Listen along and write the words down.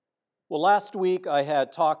Well, last week I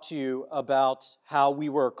had talked to you about how we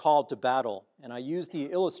were called to battle, and I used the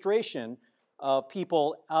illustration of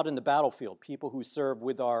people out in the battlefield, people who serve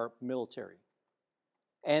with our military,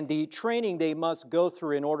 and the training they must go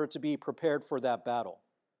through in order to be prepared for that battle,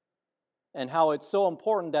 and how it's so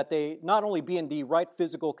important that they not only be in the right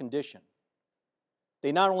physical condition,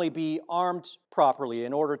 they not only be armed properly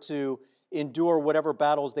in order to endure whatever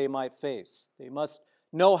battles they might face, they must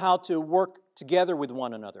know how to work together with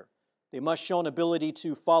one another. They must show an ability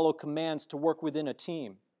to follow commands, to work within a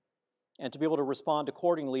team, and to be able to respond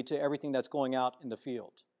accordingly to everything that's going out in the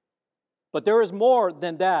field. But there is more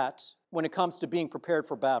than that when it comes to being prepared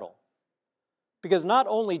for battle. Because not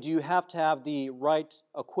only do you have to have the right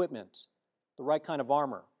equipment, the right kind of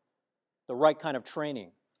armor, the right kind of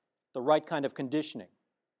training, the right kind of conditioning,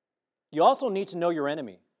 you also need to know your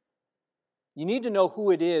enemy. You need to know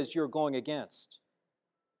who it is you're going against.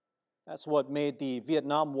 That's what made the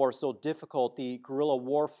Vietnam War so difficult. The guerrilla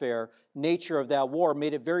warfare nature of that war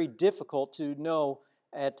made it very difficult to know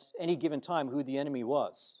at any given time who the enemy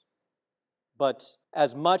was. But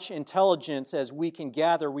as much intelligence as we can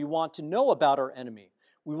gather, we want to know about our enemy.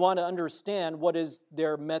 We want to understand what is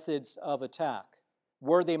their methods of attack,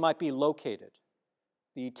 where they might be located,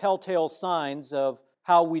 the telltale signs of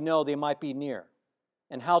how we know they might be near,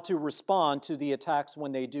 and how to respond to the attacks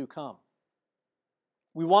when they do come.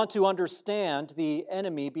 We want to understand the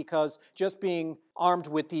enemy because just being armed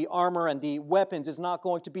with the armor and the weapons is not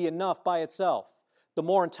going to be enough by itself. The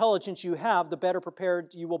more intelligence you have, the better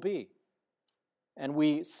prepared you will be. And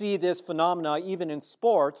we see this phenomena even in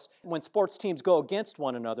sports. When sports teams go against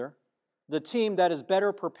one another, the team that is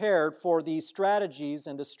better prepared for the strategies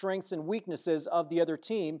and the strengths and weaknesses of the other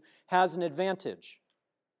team has an advantage.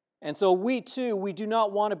 And so we do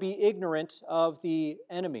not want to be ignorant of the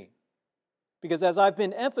enemy. Because as I've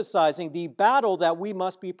been emphasizing, the battle that we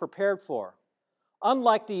must be prepared for,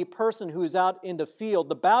 unlike the person who's out in the field,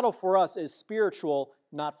 the battle for us is spiritual,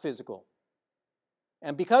 not physical.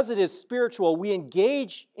 And because it is spiritual, we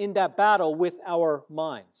engage in that battle with our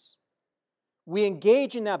minds. We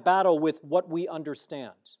engage in that battle with what we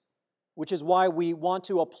understand, which is why we want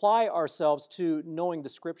to apply ourselves to knowing the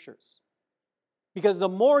Scriptures. Because the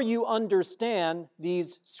more you understand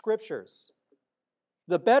these Scriptures,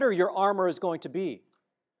 the better your armor is going to be,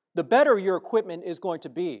 the better your equipment is going to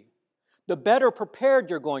be, the better prepared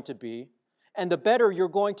you're going to be, and the better you're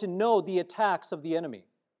going to know the attacks of the enemy.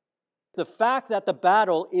 The fact that the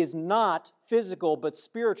battle is not physical but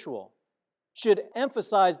spiritual should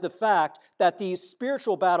emphasize the fact that the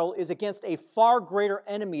spiritual battle is against a far greater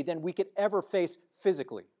enemy than we could ever face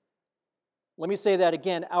physically. Let me say that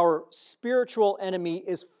again. Our spiritual enemy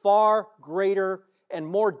is far greater and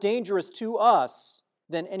more dangerous to us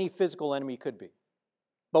than any physical enemy could be.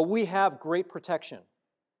 But we have great protection.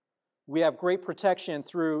 We have great protection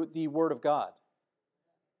through the Word of God.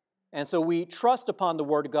 And so we trust upon the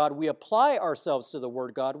Word of God. We apply ourselves to the Word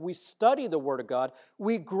of God. We study the Word of God.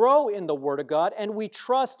 We grow in the Word of God. And we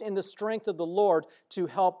trust in the strength of the Lord to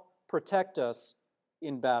help protect us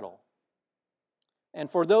in battle.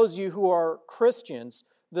 And for those of you who are Christians,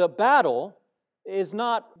 the battle is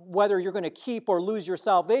not whether you're going to keep or lose your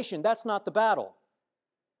salvation. That's not the battle.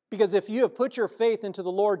 Because if you have put your faith into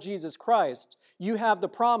the Lord Jesus Christ, you have the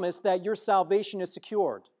promise that your salvation is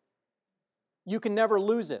secured. You can never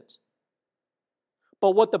lose it.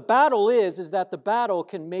 But what the battle is that the battle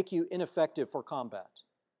can make you ineffective for combat.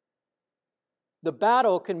 The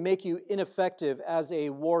battle can make you ineffective as a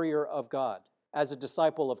warrior of God, as a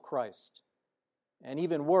disciple of Christ. And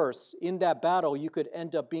even worse, in that battle, you could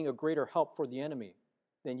end up being a greater help for the enemy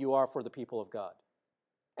than you are for the people of God.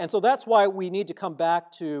 And so that's why we need to come back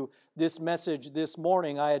to this message this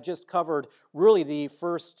morning. I had just covered really the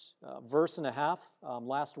first verse and a half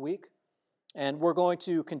last week. And we're going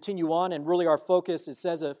to continue on. And really our focus, it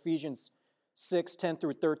says Ephesians 6, 10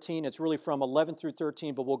 through 13. It's really from 11 through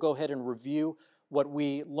 13, but we'll go ahead and review what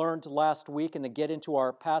we learned last week and then get into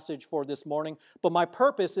our passage for this morning. But my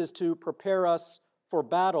purpose is to prepare us for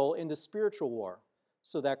battle in the spiritual war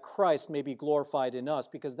so that Christ may be glorified in us,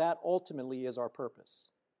 because that ultimately is our purpose.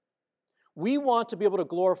 We want to be able to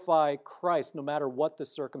glorify Christ no matter what the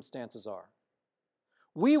circumstances are.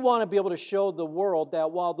 We want to be able to show the world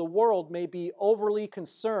that while the world may be overly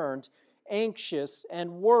concerned, anxious, and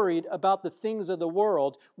worried about the things of the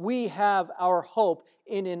world, we have our hope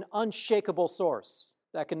in an unshakable source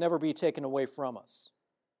that can never be taken away from us.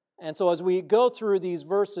 And so as we go through these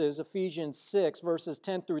verses, Ephesians 6, verses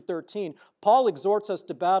 10 through 13, Paul exhorts us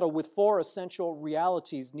to battle with 4 essential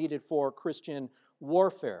realities needed for Christian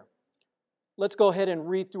warfare. Let's go ahead and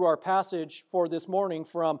read through our passage for this morning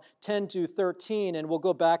from 10 to 13, and we'll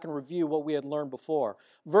go back and review what we had learned before.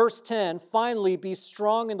 Verse 10, finally, be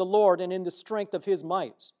strong in the Lord and in the strength of his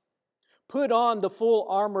might. Put on the full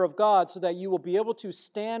armor of God so that you will be able to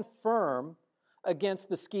stand firm against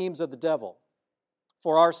the schemes of the devil.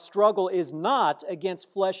 For our struggle is not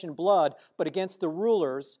against flesh and blood, but against the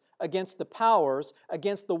rulers, against the powers,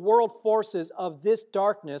 against the world forces of this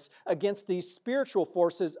darkness, against the spiritual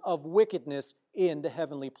forces of wickedness in the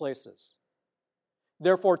heavenly places.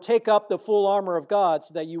 Therefore, take up the full armor of God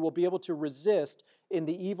so that you will be able to resist in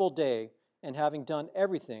the evil day, and having done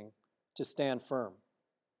everything, to stand firm.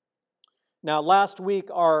 Now, last week,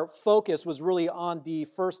 our focus was really on the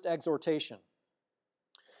first exhortation.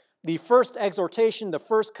 The first exhortation, the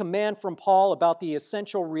first command from Paul about the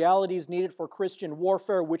essential realities needed for Christian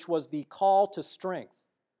warfare, which was the call to strength.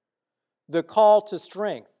 The call to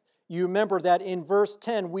strength. You remember that in verse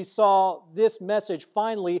 10, we saw this message,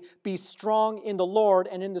 finally, be strong in the Lord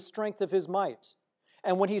and in the strength of his might.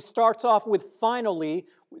 And when he starts off with finally,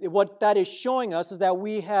 what that is showing us is that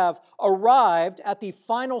we have arrived at the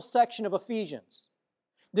final section of Ephesians.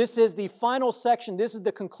 This is the final section. This is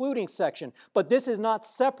the concluding section. But this is not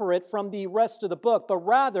separate from the rest of the book, but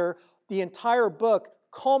rather the entire book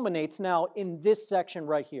culminates now in this section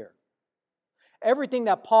right here. Everything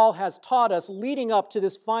that Paul has taught us leading up to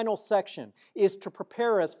this final section is to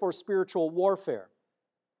prepare us for spiritual warfare.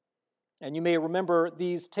 And you may remember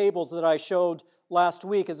these tables that I showed last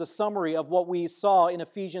week as a summary of what we saw in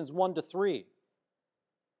Ephesians 1 to 3.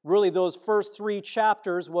 Really, those first 3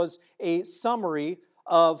 chapters was a summary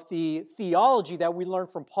of the theology that we learned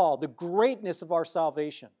from Paul, the greatness of our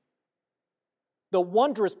salvation, the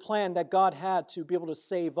wondrous plan that God had to be able to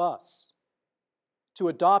save us, to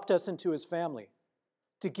adopt us into his family,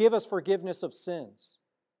 to give us forgiveness of sins,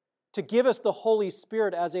 to give us the Holy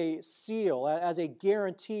Spirit as a seal, as a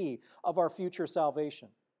guarantee of our future salvation.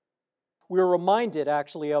 We were reminded,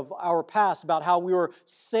 actually, of our past, about how we were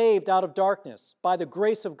saved out of darkness by the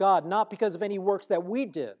grace of God, not because of any works that we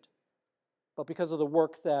did, but because of the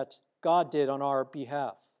work that God did on our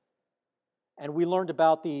behalf. And we learned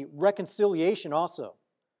about the reconciliation also.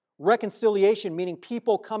 Reconciliation meaning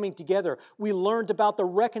people coming together. We learned about the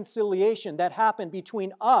reconciliation that happened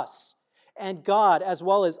between us and God, as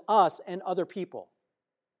well as us and other people.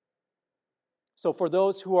 So for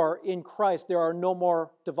those who are in Christ, there are no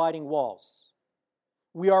more dividing walls.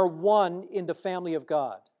 We are one in the family of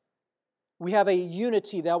God. We have a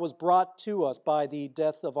unity that was brought to us by the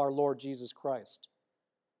death of our Lord Jesus Christ.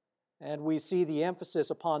 And we see the emphasis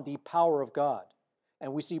upon the power of God.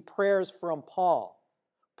 And we see prayers from Paul,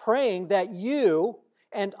 praying that you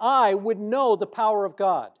and I would know the power of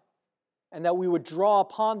God, and that we would draw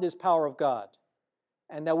upon this power of God,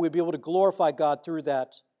 and that we'd be able to glorify God through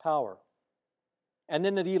that power. And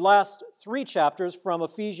then the last 3 chapters, from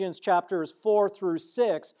Ephesians chapters 4 through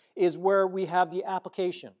 6, is where we have the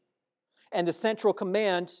application. And the central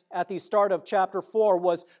command at the start of chapter 4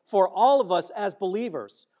 was for all of us as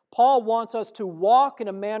believers. Paul wants us to walk in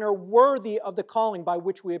a manner worthy of the calling by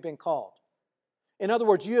which we have been called. In other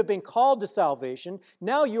words, you have been called to salvation.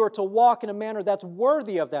 Now you are to walk in a manner that's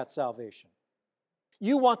worthy of that salvation.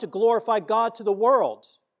 You want to glorify God to the world.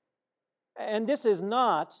 And this is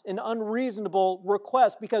not an unreasonable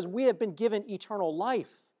request, because we have been given eternal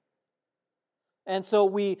life. And so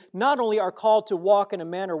we not only are called to walk in a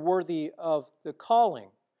manner worthy of the calling,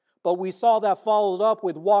 but we saw that followed up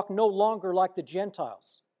with walk no longer like the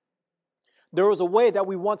Gentiles. There was a way that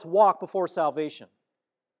we once walked before salvation,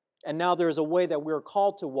 and now there is a way that we are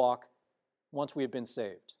called to walk once we have been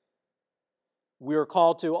saved. We are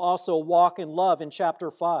called to also walk in love in chapter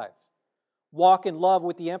 5. Walk in love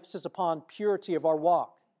with the emphasis upon purity of our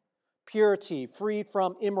walk. Purity, freed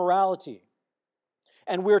from immorality.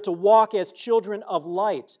 And we're to walk as children of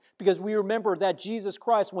light, because we remember that Jesus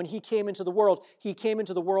Christ, when he came into the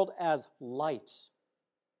world as light.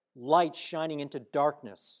 Light shining into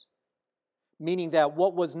darkness. Meaning that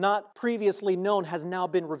what was not previously known has now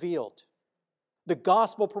been revealed. The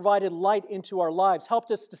gospel provided light into our lives,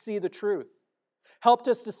 helped us to see the truth, helped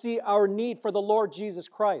us to see our need for the Lord Jesus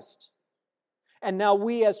Christ. And now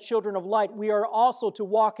we, as children of light, we are also to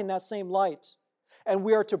walk in that same light. And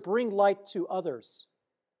we are to bring light to others.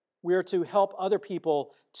 We are to help other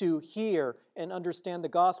people to hear and understand the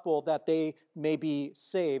gospel, that they may be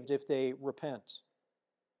saved if they repent.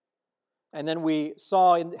 And then we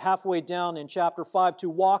saw halfway down in chapter 5 to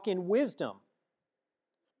walk in wisdom.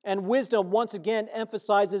 And wisdom, once again,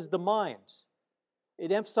 emphasizes the mind.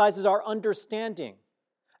 It emphasizes our understanding,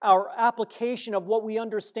 our application of what we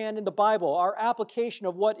understand in the Bible, our application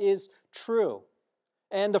of what is true.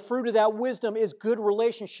 And the fruit of that wisdom is good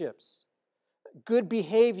relationships, good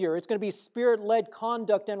behavior. It's going to be Spirit-led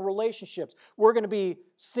conduct and relationships. We're going to be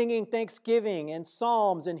singing thanksgiving and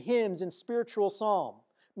psalms and hymns and spiritual psalm,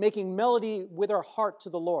 making melody with our heart to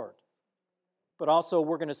the Lord. But also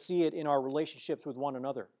we're going to see it in our relationships with one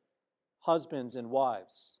another, husbands and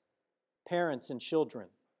wives, parents and children,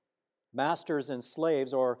 masters and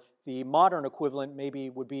slaves, or the modern equivalent maybe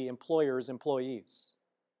would be employers, employees.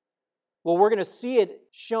 Well, we're going to see it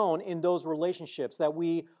shown in those relationships, that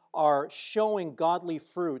we are showing godly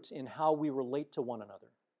fruit in how we relate to one another.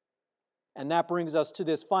 And that brings us to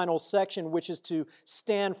this final section, which is to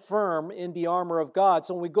stand firm in the armor of God.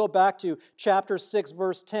 So when we go back to chapter 6,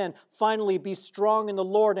 verse 10, finally be strong in the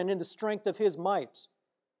Lord and in the strength of His might.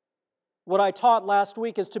 What I taught last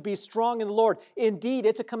week is to be strong in the Lord. Indeed,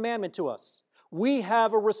 it's a commandment to us. We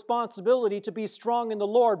have a responsibility to be strong in the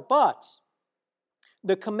Lord, but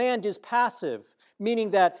the command is passive,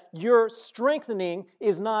 meaning that your strengthening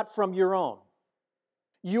is not from your own.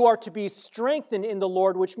 You are to be strengthened in the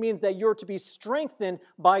Lord, which means that you're to be strengthened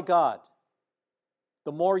by God.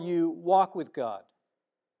 The more you walk with God,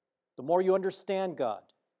 the more you understand God,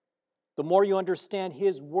 the more you understand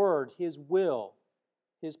His word, His will,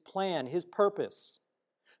 His plan, His purpose,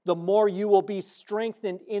 the more you will be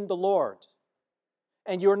strengthened in the Lord.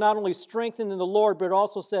 And you're not only strengthened in the Lord, but it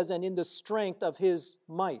also says, and in the strength of His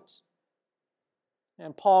might.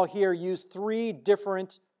 And Paul here used 3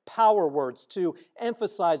 different power words to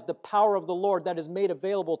emphasize the power of the Lord that is made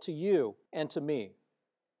available to you and to me.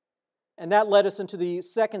 And that led us into the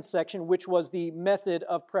second section, which was the method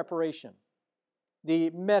of preparation. The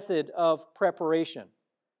method of preparation.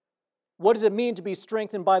 What does it mean to be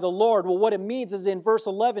strengthened by the Lord? Well, what it means is in verse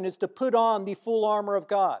 11 is to put on the full armor of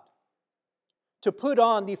God. To put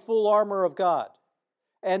on the full armor of God.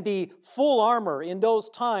 And the full armor in those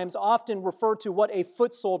times often referred to what a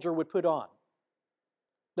foot soldier would put on.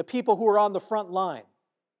 The people who are on the front line.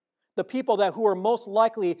 The people who are most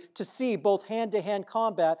likely to see both hand-to-hand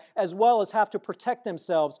combat as well as have to protect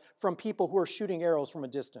themselves from people who are shooting arrows from a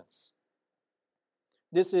distance.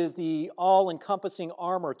 This is the all-encompassing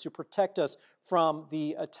armor to protect us from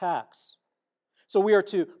the attacks. So we are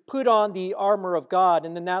to put on the armor of God,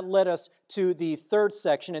 and then that led us to the third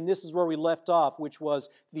section, and this is where we left off, which was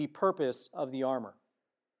the purpose of the armor.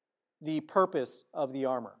 The purpose of the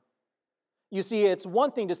armor. You see, it's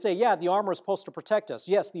one thing to say, yeah, the armor is supposed to protect us.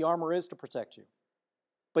 Yes, the armor is to protect you.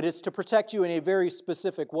 But it's to protect you in a very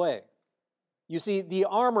specific way. You see, the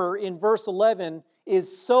armor in verse 11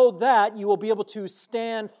 is so that you will be able to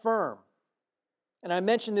stand firm. And I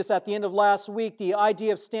mentioned this at the end of last week, the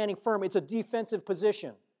idea of standing firm. It's a defensive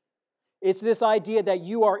position. It's this idea that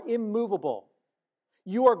you are immovable.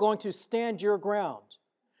 You are going to stand your ground.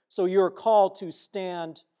 So you're called to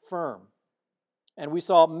stand firm. And we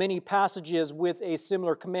saw many passages with a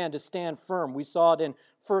similar command to stand firm. We saw it in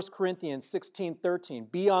 1 Corinthians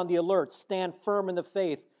 16:13. Be on the alert, stand firm in the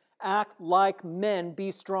faith, act like men,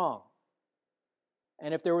 be strong.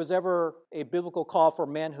 And if there was ever a biblical call for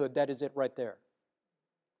manhood, that is it right there.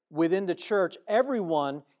 Within the church,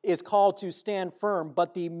 everyone is called to stand firm,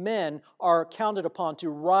 but the men are counted upon to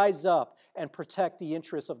rise up and protect the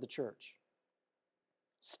interests of the church.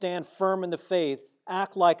 Stand firm in the faith,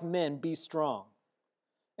 act like men, be strong.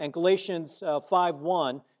 And Galatians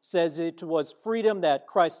 5:1 says it was freedom that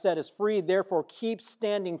Christ set us free, therefore keep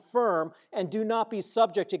standing firm and do not be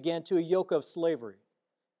subject again to a yoke of slavery.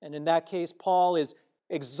 And in that case, Paul is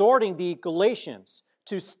exhorting the Galatians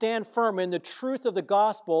to stand firm in the truth of the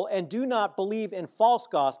gospel and do not believe in false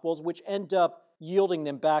gospels, which end up yielding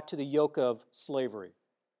them back to the yoke of slavery.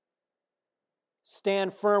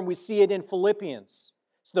 Stand firm, we see it in Philippians.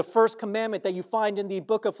 It's the first commandment that you find in the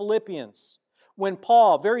book of Philippians. When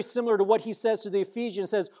Paul, very similar to what he says to the Ephesians,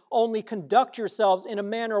 says, only conduct yourselves in a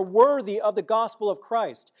manner worthy of the gospel of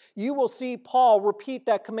Christ. You will see Paul repeat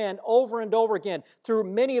that command over and over again through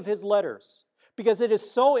many of his letters because it is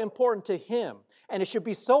so important to him. And it should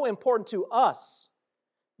be so important to us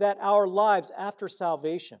that our lives after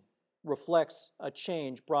salvation reflects a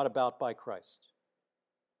change brought about by Christ.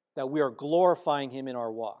 That we are glorifying Him in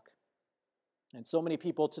our walk. And so many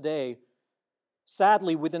people today,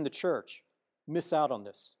 sadly within the church, miss out on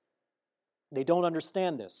this. They don't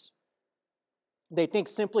understand this. They think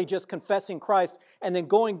simply just confessing Christ and then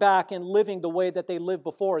going back and living the way that they lived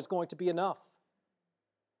before is going to be enough.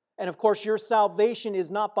 And of course, your salvation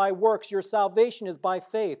is not by works. Your salvation is by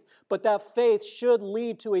faith. But that faith should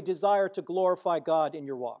lead to a desire to glorify God in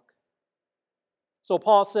your walk. So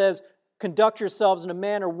Paul says, conduct yourselves in a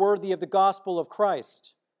manner worthy of the gospel of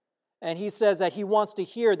Christ. And he says that he wants to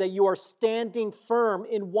hear that you are standing firm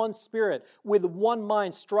in one spirit, with one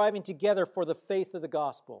mind, striving together for the faith of the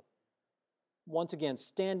gospel. Once again,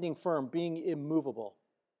 standing firm, being immovable.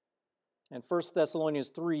 And 1 Thessalonians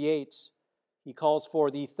 3:8, he calls for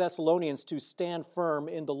the Thessalonians to stand firm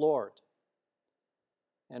in the Lord.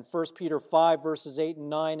 And 1 Peter 5, verses 8 and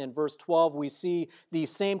 9, and verse 12, we see the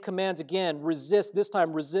same commands again. Resist, this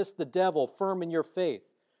time resist the devil, firm in your faith.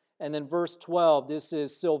 And then verse 12, this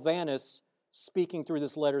is Silvanus speaking through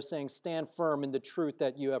this letter, saying, stand firm in the truth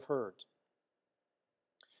that you have heard.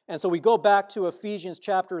 And so we go back to Ephesians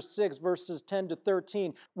chapter 6, verses 10 to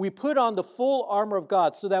 13. We put on the full armor of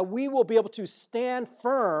God so that we will be able to stand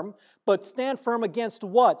firm, but stand firm against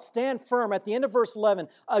what? Stand firm, at the end of verse 11,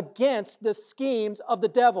 against the schemes of the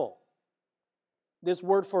devil. This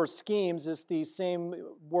word for schemes is the same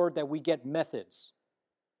word that we get methods.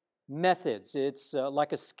 Methods. It's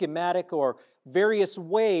like a schematic or various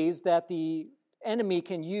ways that the enemy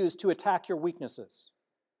can use to attack your weaknesses.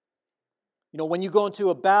 You know, when you go into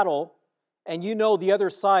a battle and you know the other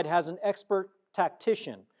side has an expert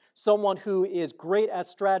tactician, someone who is great at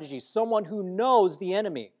strategy, someone who knows the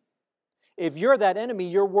enemy. If you're that enemy,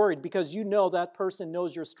 you're worried because you know that person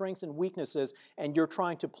knows your strengths and weaknesses and you're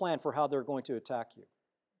trying to plan for how they're going to attack you.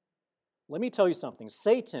 Let me tell you something.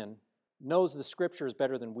 Satan knows the scriptures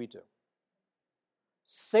better than we do.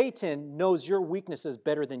 Satan knows your weaknesses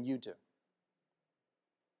better than you do.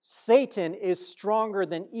 Satan is stronger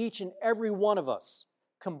than each and every one of us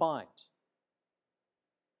combined.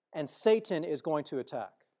 And Satan is going to attack.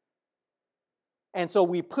 And so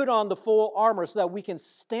we put on the full armor so that we can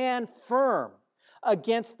stand firm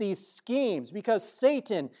against these schemes, because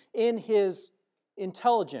Satan, in his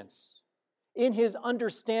intelligence, in his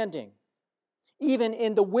understanding, even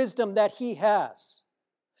in the wisdom that he has,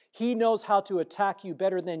 he knows how to attack you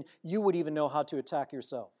better than you would even know how to attack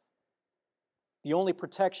yourself. The only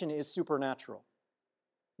protection is supernatural.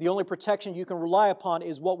 The only protection you can rely upon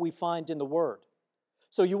is what we find in the Word.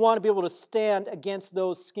 So you want to be able to stand against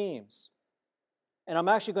those schemes. And I'm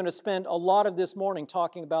actually going to spend a lot of this morning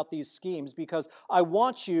talking about these schemes because I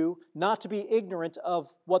want you not to be ignorant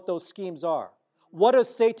of what those schemes are. What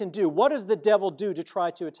does Satan do? What does the devil do to try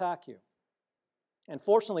to attack you? And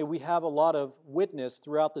fortunately, we have a lot of witness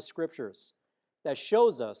throughout the Scriptures that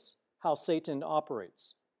shows us how Satan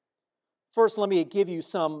operates. First, let me give you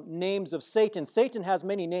some names of Satan. Satan has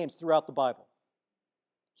many names throughout the Bible.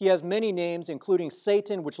 He has many names, including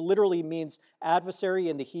Satan, which literally means adversary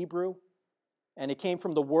in the Hebrew, and it came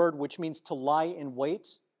from the word which means to lie in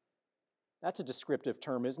wait. That's a descriptive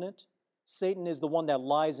term, isn't it? Satan is the one that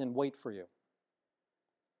lies in wait for you.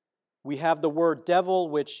 We have the word devil,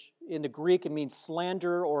 which in the Greek it means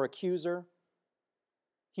slander or accuser.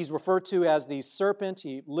 He's referred to as the serpent.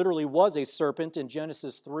 He literally was a serpent in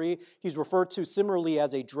Genesis 3. He's referred to similarly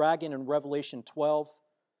as a dragon in Revelation 12.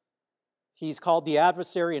 He's called the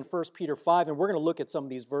adversary in 1 Peter 5, and we're going to look at some of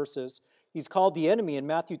these verses. He's called the enemy in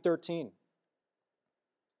Matthew 13.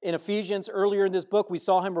 In Ephesians, earlier in this book, we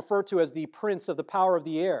saw him referred to as the prince of the power of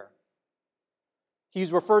the air.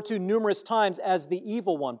 He's referred to numerous times as the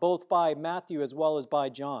evil one, both by Matthew as well as by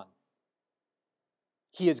John.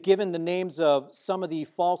 He is given the names of some of the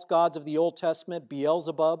false gods of the Old Testament,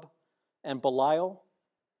 Beelzebub and Belial.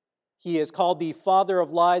 He is called the father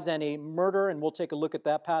of lies and a murderer, and we'll take a look at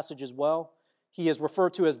that passage as well. He is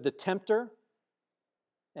referred to as the tempter,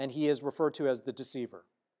 and he is referred to as the deceiver.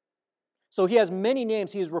 So he has many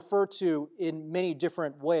names he is referred to in many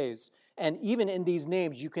different ways, and even in these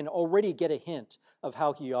names you can already get a hint of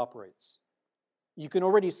how he operates. You can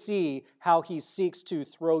already see how he seeks to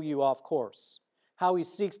throw you off course, how he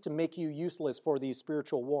seeks to make you useless for the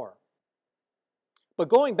spiritual war. But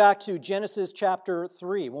going back to Genesis chapter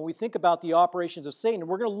 3, when we think about the operations of Satan,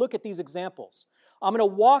 we're going to look at these examples. I'm going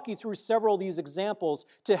to walk you through several of these examples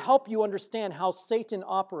to help you understand how Satan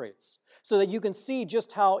operates, so that you can see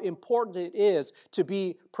just how important it is to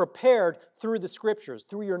be prepared through the Scriptures,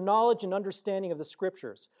 through your knowledge and understanding of the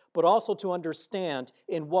Scriptures, but also to understand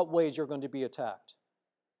in what ways you're going to be attacked.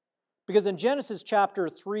 Because in Genesis chapter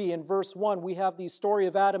 3 and verse 1, we have the story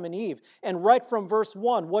of Adam and Eve. And right from verse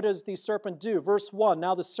 1, what does the serpent do? Verse 1,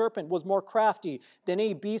 now the serpent was more crafty than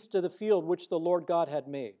any beast of the field which the Lord God had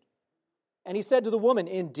made. And he said to the woman,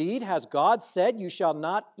 indeed, has God said you shall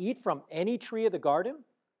not eat from any tree of the garden?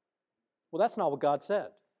 Well, that's not what God said.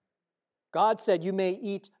 God said you may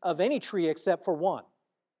eat of any tree except for one.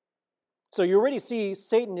 So you already see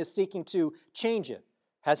Satan is seeking to change it.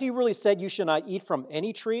 Has he really said you shall not eat from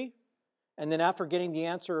any tree? And then after getting the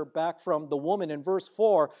answer back from the woman in verse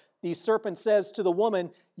 4, the serpent says to the woman,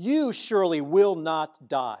 you surely will not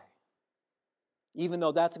die. even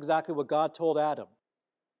though that's exactly what God told Adam.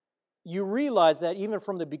 You realize that even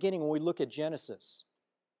from the beginning, when we look at Genesis,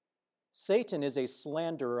 Satan is a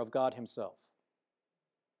slanderer of God himself.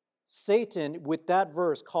 Satan, with that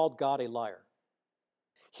verse, called God a liar.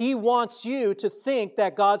 He wants you to think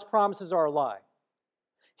that God's promises are a lie.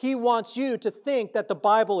 He wants you to think that the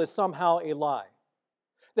Bible is somehow a lie.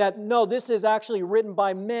 That, no, this is actually written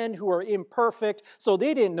by men who are imperfect, so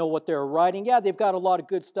they didn't know what they were writing. Yeah, they've got a lot of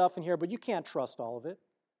good stuff in here, but you can't trust all of it.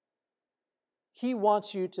 He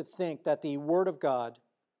wants you to think that the Word of God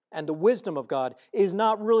and the wisdom of God is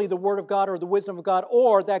not really the Word of God or the wisdom of God,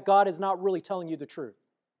 or that God is not really telling you the truth.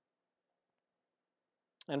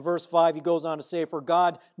 And verse 5, he goes on to say, "For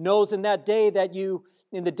God knows in the day that you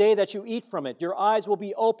eat from it, your eyes will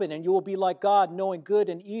be open and you will be like God, knowing good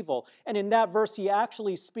and evil." And in that verse, he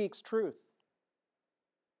actually speaks truth.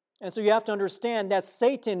 And so you have to understand that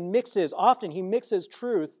Satan often he mixes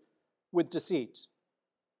truth with deceit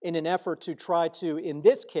in an effort to try to, in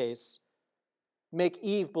this case, make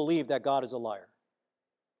Eve believe that God is a liar.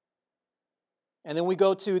 And then we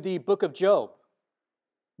go to the book of Job.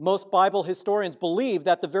 Most Bible historians believe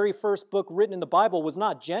that the very first book written in the Bible was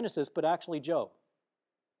not Genesis, but actually Job.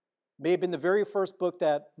 It may have been the very first book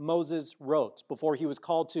that Moses wrote before he was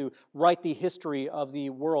called to write the history of the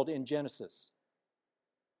world in Genesis.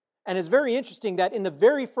 And it's very interesting that in the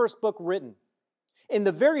very first book written, in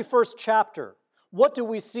the very first chapter, what do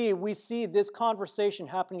we see? We see this conversation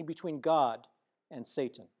happening between God and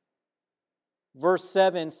Satan. Verse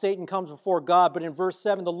 7, Satan comes before God, but in verse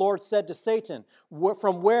 7, the Lord said to Satan,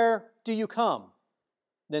 "From where do you come?"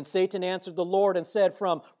 Then Satan answered the Lord and said,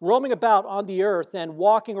 "From roaming about on the earth and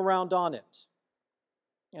walking around on it."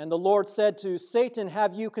 And the Lord said to Satan,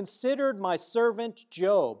 "Have you considered my servant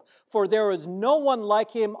Job? For there is no one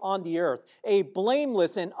like him on the earth, a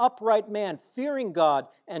blameless and upright man, fearing God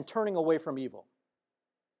and turning away from evil."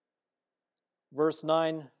 Verse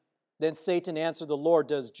 9, then Satan answered the Lord,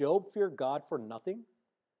 "Does Job fear God for nothing?"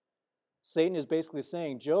 Satan is basically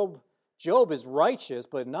saying, Job is righteous,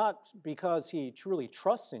 but not because he truly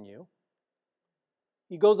trusts in you.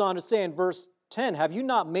 He goes on to say in verse 10, "Have you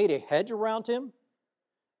not made a hedge around him,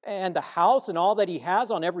 and the house and all that he has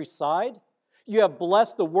on every side? You have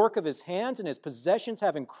blessed the work of his hands, and his possessions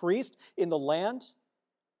have increased in the land."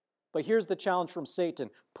 But here's the challenge from Satan.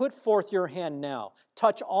 "Put forth your hand now,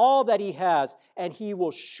 touch all that he has, and he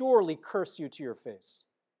will surely curse you to your face."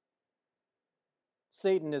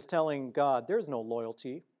 Satan is telling God, there's no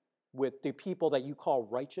loyalty with the people that you call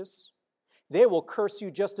righteous. They will curse you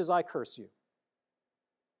just as I curse you.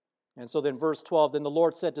 And so then verse 12, then the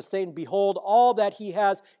Lord said to Satan, "Behold, all that he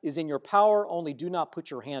has is in your power, only do not put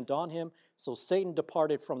your hand on him." So Satan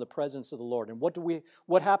departed from the presence of the Lord. And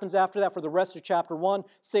what happens after that for the rest of chapter 1?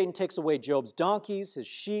 Satan takes away Job's donkeys, his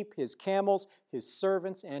sheep, his camels, his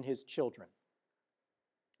servants, and his children.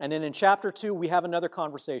 And then in chapter 2, we have another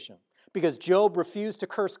conversation. Because Job refused to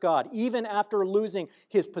curse God, even after losing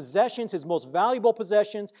his possessions, his most valuable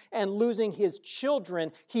possessions, and losing his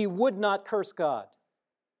children, he would not curse God.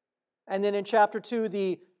 And then in chapter 2,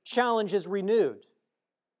 the challenge is renewed.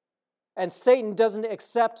 And Satan doesn't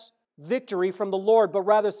accept victory from the Lord, but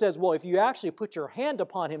rather says, well, if you actually put your hand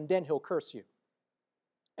upon him, then he'll curse you.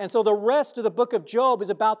 And so the rest of the book of Job is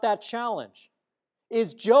about that challenge.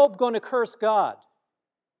 Is Job going to curse God?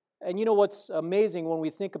 And you know what's amazing when we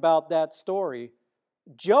think about that story?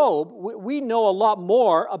 Job, we know a lot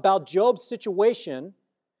more about Job's situation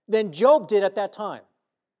than Job did at that time.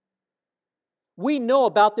 We know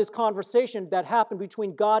about this conversation that happened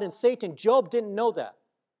between God and Satan. Job didn't know that.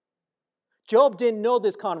 Job didn't know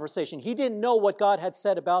this conversation. He didn't know what God had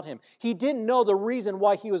said about him. He didn't know the reason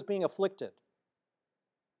why he was being afflicted.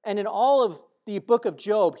 And in all of the book of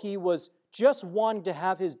Job, he was just wanting to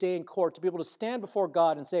have his day in court, to be able to stand before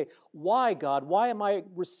God and say, "Why, God? Why am I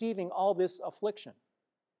receiving all this affliction?"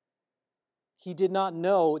 He did not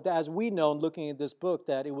know, as we know in looking at this book,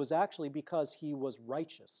 that it was actually because he was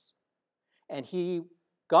righteous. And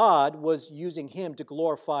God was using him to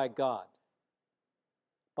glorify God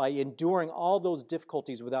by enduring all those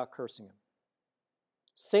difficulties without cursing him.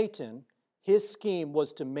 Satan, his scheme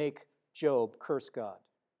was to make Job curse God.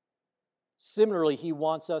 Similarly, he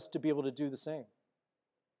wants us to be able to do the same.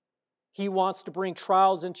 He wants to bring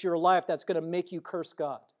trials into your life that's going to make you curse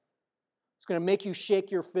God. It's going to make you shake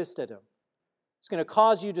your fist at him. It's going to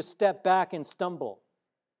cause you to step back and stumble.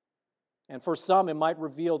 And for some, it might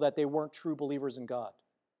reveal that they weren't true believers in God.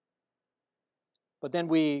 But then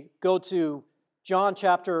we go to John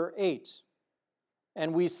chapter 8,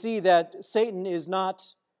 and we see that Satan is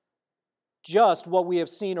not just what we have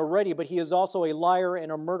seen already, but he is also a liar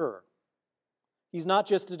and a murderer. He's not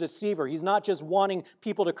just a deceiver. He's not just wanting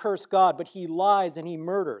people to curse God, but he lies and he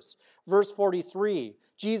murders. Verse 43,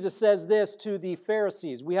 Jesus says this to the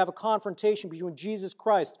Pharisees. We have a confrontation between Jesus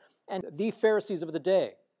Christ and the Pharisees of the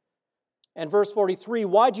day. And verse 43,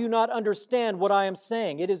 why do you not understand what I am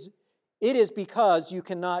saying? It is because you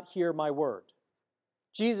cannot hear my word.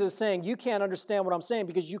 Jesus is saying, you can't understand what I'm saying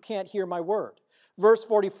because you can't hear my word. Verse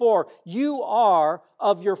 44, you are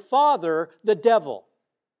of your father, the devil.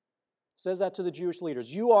 Says that to the Jewish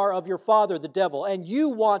leaders. You are of your father, the devil, and you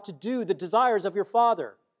want to do the desires of your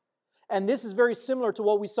father. And this is very similar to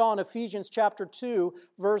what we saw in Ephesians chapter 2,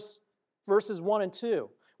 verses 1 and 2,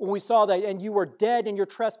 when we saw that, and you were dead in your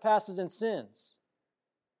trespasses and sins.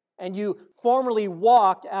 And you formerly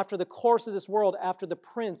walked after the course of this world, after the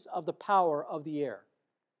prince of the power of the air.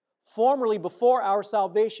 Formerly, before our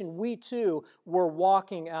salvation, we too were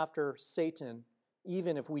walking after Satan,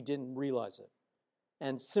 even if we didn't realize it.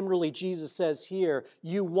 And similarly, Jesus says here,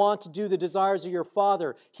 you want to do the desires of your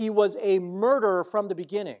father. He was a murderer from the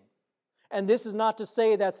beginning. And this is not to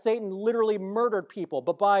say that Satan literally murdered people,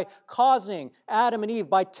 but by causing Adam and Eve,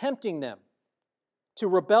 by tempting them to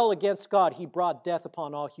rebel against God, he brought death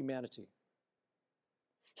upon all humanity.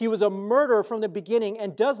 He was a murderer from the beginning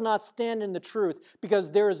and does not stand in the truth because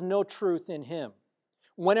there is no truth in him.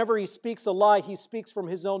 Whenever he speaks a lie, he speaks from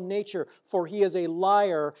his own nature, for he is a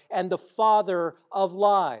liar and the father of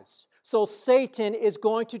lies. So Satan is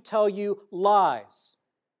going to tell you lies.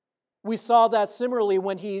 We saw that similarly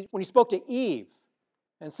when he spoke to Eve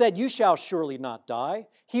and said, you shall surely not die.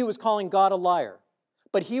 He was calling God a liar.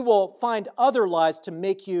 But he will find other lies to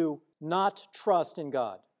make you not trust in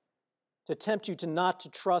God, to tempt you to not to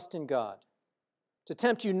trust in God, to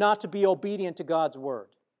tempt you not to be obedient to God's word,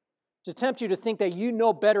 to tempt you to think that you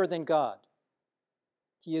know better than God.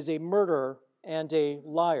 He is a murderer and a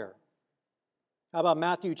liar. How about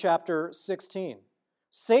Matthew chapter 16?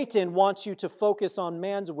 Satan wants you to focus on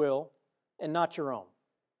man's will and not your own.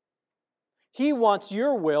 He wants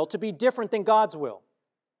your will to be different than God's will.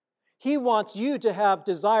 He wants you to have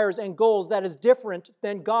desires and goals that is different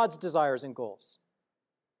than God's desires and goals.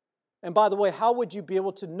 And by the way, how would you be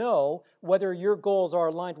able to know whether your goals are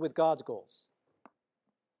aligned with God's goals?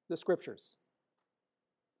 The Scriptures.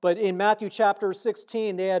 But in Matthew chapter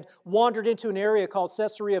 16, they had wandered into an area called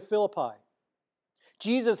Caesarea Philippi.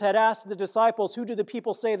 Jesus had asked the disciples, who do the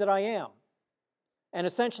people say that I am? And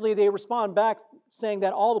essentially they respond back saying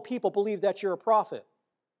that all the people believe that you're a prophet.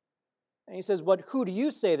 And he says, but who do you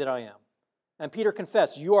say that I am? And Peter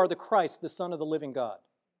confessed, you are the Christ, the Son of the living God.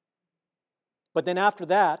 But then after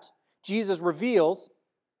that, Jesus reveals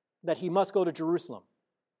that he must go to Jerusalem.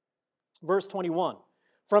 Verse 21,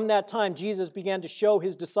 from that time Jesus began to show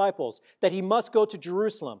his disciples that he must go to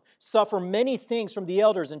Jerusalem, suffer many things from the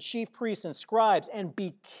elders and chief priests and scribes, and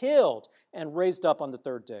be killed and raised up on the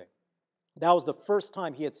third day. That was the first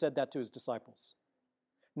time he had said that to his disciples.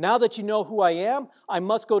 Now that you know who I am, I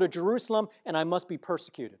must go to Jerusalem and I must be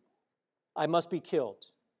persecuted. I must be killed.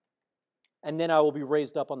 And then I will be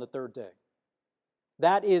raised up on the third day.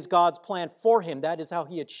 That is God's plan for him. That is how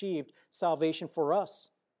he achieved salvation for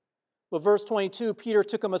us. But verse 22, Peter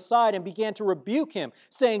took him aside and began to rebuke him,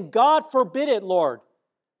 saying, God forbid it, Lord.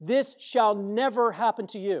 This shall never happen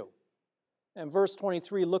to you. And verse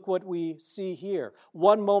 23, look what we see here.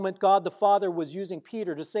 One moment, God the Father was using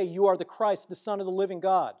Peter to say, you are the Christ, the Son of the living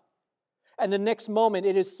God. And the next moment,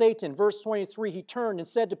 it is Satan. Verse 23, he turned and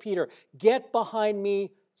said to Peter, get behind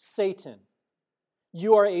me, Satan.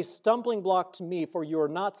 You are a stumbling block to me, for you are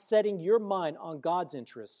not setting your mind on God's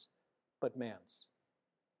interests, but man's.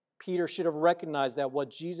 Peter should have recognized that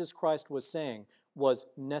what Jesus Christ was saying was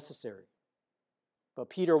necessary. But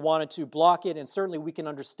Peter wanted to block it, and certainly we can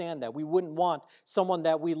understand that. We wouldn't want someone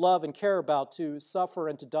that we love and care about to suffer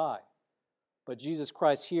and to die. But Jesus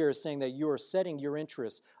Christ here is saying that you are setting your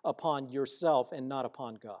interests upon yourself and not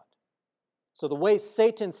upon God. So the way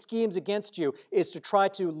Satan schemes against you is to try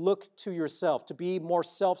to look to yourself, to be more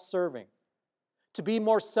self-serving, to be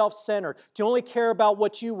more self-centered, to only care about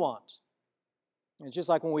what you want. And it's just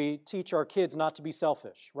like when we teach our kids not to be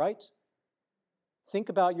selfish, right? Think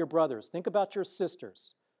about your brothers. Think about your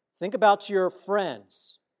sisters. Think about your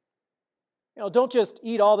friends. Don't just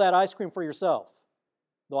eat all that ice cream for yourself,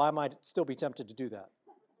 though I might still be tempted to do that.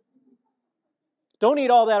 Don't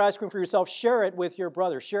eat all that ice cream for yourself. Share it with your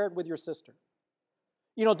brother. Share it with your sister.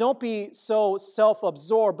 Don't be so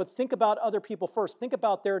self-absorbed, but think about other people first. Think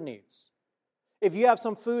about their needs. If you have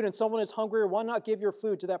some food and someone is hungrier, why not give your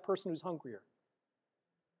food to that person who's hungrier?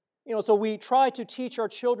 So we try to teach our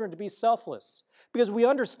children to be selfless because we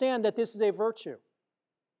understand that this is a virtue.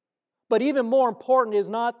 But even more important is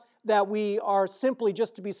not that we are simply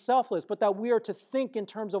just to be selfless, but that we are to think in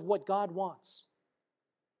terms of what God wants.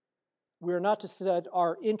 We are not to set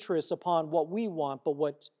our interests upon what we want, but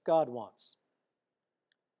what God wants.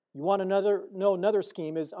 You want to know another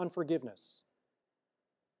scheme is unforgiveness.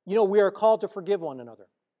 You know, we are called to forgive one another.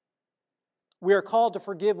 We are called to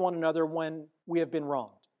forgive one another when we have been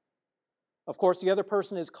wronged. Of course, the other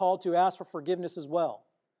person is called to ask for forgiveness as well.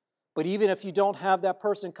 But even if you don't have that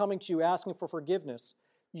person coming to you asking for forgiveness,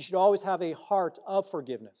 you should always have a heart of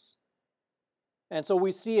forgiveness. And so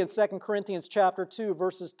we see in 2 Corinthians chapter 2,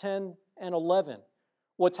 verses 10 and 11,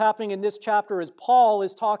 what's happening in this chapter is Paul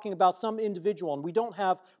is talking about some individual, and we don't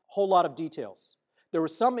have a whole lot of details. There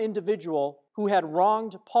was some individual who had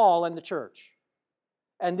wronged Paul and the church.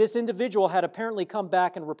 And this individual had apparently come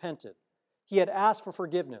back and repented. He had asked for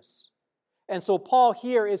forgiveness. And so Paul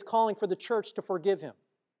here is calling for the church to forgive him.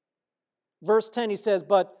 Verse 10, he says,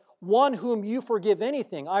 "But one whom you forgive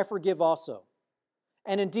anything, I forgive also.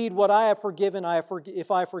 And indeed, what I have forgiven,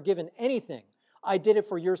 if I have forgiven anything, I did it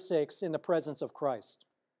for your sakes in the presence of Christ."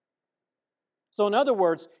 So in other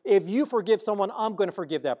words, if you forgive someone, I'm going to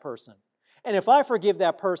forgive that person. And if I forgive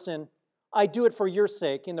that person, I do it for your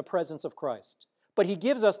sake in the presence of Christ. But he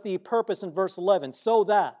gives us the purpose in verse 11, so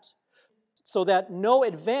that no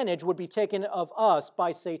advantage would be taken of us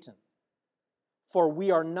by Satan. For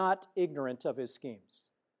we are not ignorant of his schemes.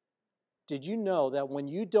 Did you know that when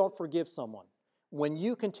you don't forgive someone, when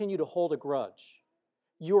you continue to hold a grudge,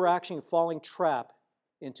 you are actually falling trap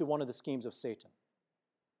into one of the schemes of Satan?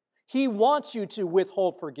 He wants you to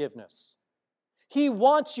withhold forgiveness. He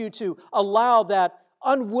wants you to allow that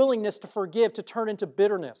unwillingness to forgive to turn into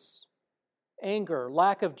bitterness, anger,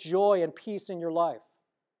 lack of joy and peace in your life.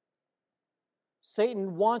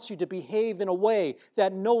 Satan wants you to behave in a way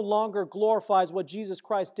that no longer glorifies what Jesus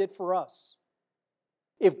Christ did for us.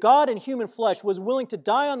 If God in human flesh was willing to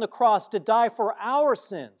die on the cross to die for our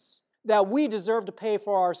sins that we deserve to pay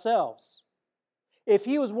for ourselves, if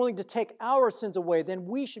he was willing to take our sins away, then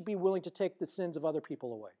we should be willing to take the sins of other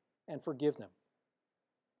people away and forgive them.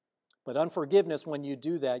 But unforgiveness, when you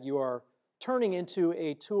do that, you are turning into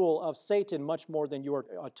a tool of Satan much more than you are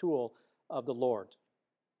a tool of the Lord.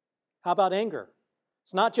 How about anger?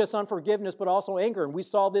 It's not just unforgiveness, but also anger. And we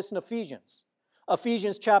saw this in Ephesians.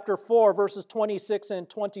 Ephesians chapter 4, verses 26 and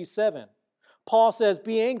 27. Paul says,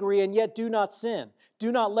 "Be angry and yet do not sin.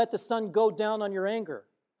 Do not let the sun go down on your anger."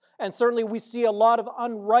 And certainly we see a lot of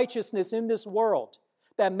unrighteousness in this world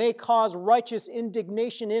that may cause righteous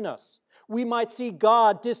indignation in us. We might see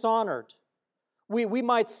God dishonored. We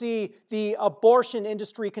might see the abortion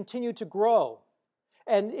industry continue to grow.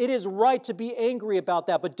 And it is right to be angry about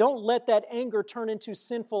that, but don't let that anger turn into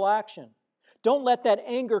sinful action. Don't let that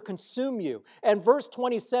anger consume you. And verse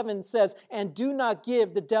 27 says, "And do not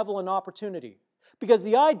give the devil an opportunity." Because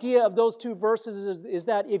the idea of those two verses is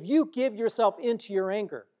that if you give yourself into your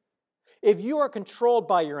anger, if you are controlled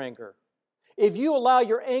by your anger, if you allow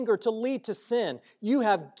your anger to lead to sin, you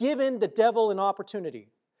have given the devil an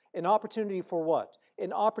opportunity. An opportunity for what?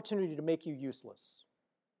 An opportunity to make you useless,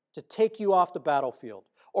 to take you off the battlefield,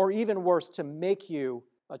 or even worse, to make you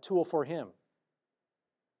a tool for him.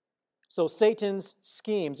 So Satan's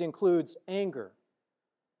schemes includes anger.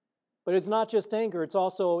 But it's not just anger, it's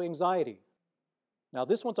also anxiety. Now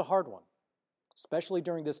this one's a hard one, especially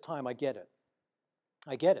during this time. I get it.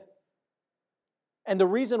 I get it. And the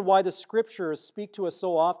reason why the scriptures speak to us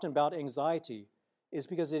so often about anxiety is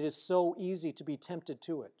because it is so easy to be tempted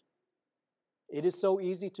to it. It is so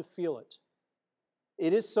easy to feel it.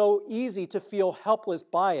 It is so easy to feel helpless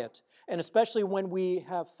by it, and especially when we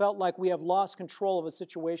have felt like we have lost control of a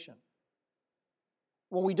situation.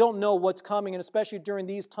 When we don't know what's coming, and especially during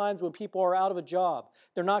these times when people are out of a job,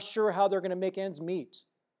 they're not sure how they're going to make ends meet.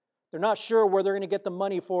 They're not sure where they're going to get the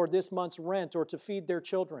money for this month's rent or to feed their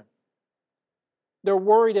children. They're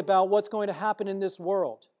worried about what's going to happen in this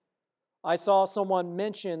world. I saw someone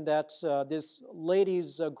mention that this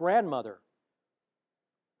lady's grandmother,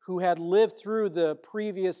 who had lived through the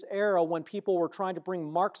previous era when people were trying to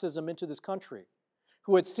bring Marxism into this country,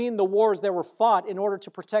 who had seen the wars that were fought in order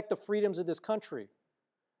to protect the freedoms of this country.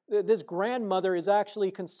 This grandmother is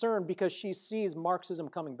actually concerned because she sees Marxism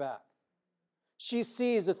coming back. She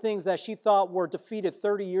sees the things that she thought were defeated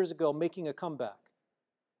 30 years ago making a comeback,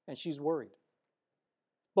 and she's worried.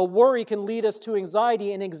 But worry can lead us to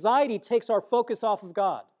anxiety, and anxiety takes our focus off of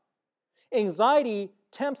God. Anxiety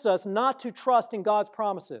tempts us not to trust in God's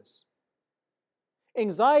promises.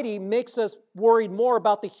 Anxiety makes us worried more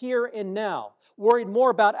about the here and now, worried more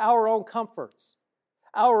about our own comforts,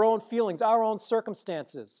 our own feelings, our own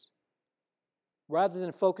circumstances, rather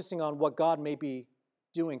than focusing on what God may be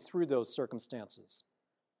doing through those circumstances.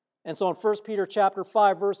 And so in 1 Peter chapter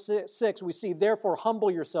 5, verse 6, we see, therefore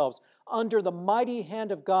humble yourselves under the mighty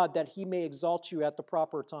hand of God that he may exalt you at the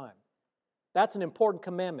proper time. That's an important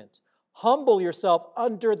commandment. Humble yourself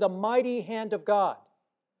under the mighty hand of God.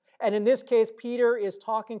 And in this case, Peter is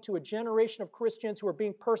talking to a generation of Christians who are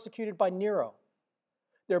being persecuted by Nero.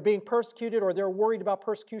 They're being persecuted, or they're worried about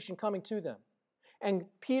persecution coming to them. And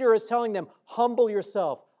Peter is telling them, humble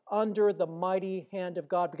yourself under the mighty hand of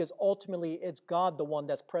God, because ultimately it's God the one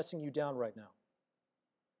that's pressing you down right now.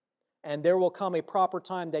 And there will come a proper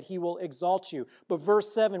time that he will exalt you. But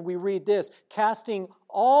verse 7, we read this, casting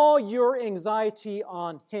all your anxiety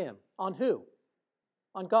on him. On who?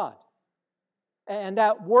 On God. And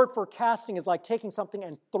that word for casting is like taking something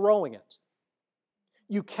and throwing it.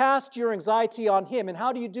 You cast your anxiety on him. And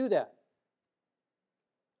how do you do that?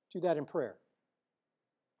 Do that in prayer.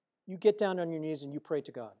 You get down on your knees and you pray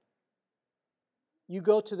to God. You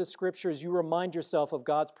go to the scriptures, you remind yourself of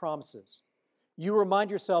God's promises. You remind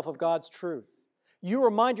yourself of God's truth. You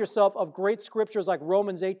remind yourself of great scriptures like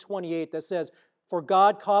Romans 8:28 that says, for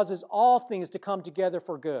God causes all things to come together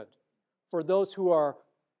for good, for those who are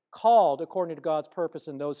called according to God's purpose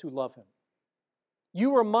and those who love him.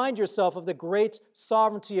 You remind yourself of the great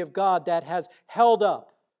sovereignty of God that has held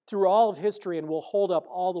up through all of history and will hold up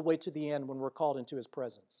all the way to the end when we're called into his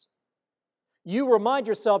presence. You remind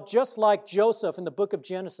yourself, just like Joseph in the book of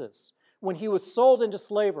Genesis, when he was sold into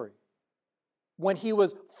slavery, when he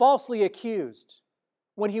was falsely accused,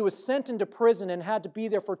 when he was sent into prison and had to be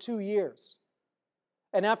there for 2 years.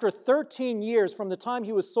 And after 13 years from the time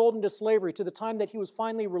he was sold into slavery to the time that he was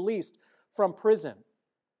finally released from prison,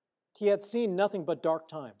 he had seen nothing but dark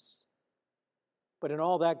times. But in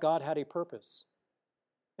all that, God had a purpose.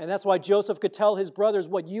 And that's why Joseph could tell his brothers,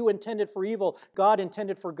 what you intended for evil, God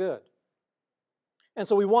intended for good. And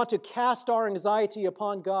so we want to cast our anxiety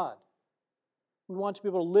upon God. We want to be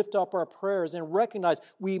able to lift up our prayers and recognize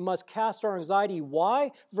we must cast our anxiety.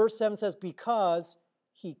 Why? Verse 7 says, because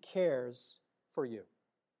he cares for you.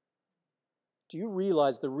 Do you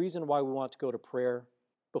realize the reason why we want to go to prayer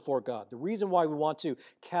before God, the reason why we want to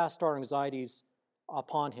cast our anxieties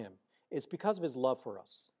upon him, is because of his love for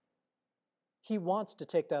us. He wants to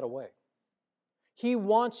take that away. He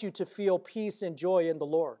wants you to feel peace and joy in the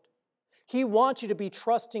Lord. He wants you to be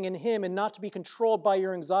trusting in him and not to be controlled by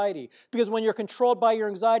your anxiety. Because when you're controlled by your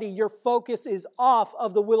anxiety, your focus is off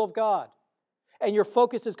of the will of God. And your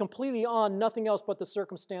focus is completely on nothing else but the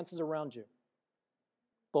circumstances around you.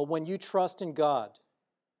 But when you trust in God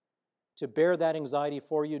to bear that anxiety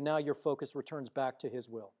for you, now your focus returns back to his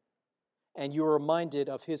will. And you're reminded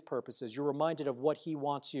of his purposes. You're reminded of what he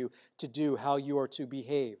wants you to do, how you are to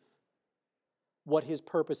behave, what his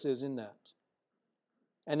purpose is in that.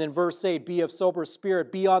 And then verse 8, be of sober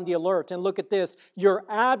spirit, be on the alert. And look at this, your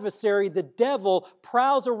adversary, the devil,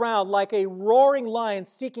 prowls around like a roaring lion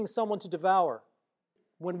seeking someone to devour.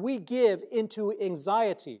 When we give into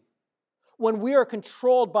anxiety, when we are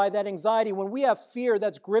controlled by that anxiety, when we have fear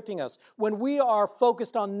that's gripping us, when we are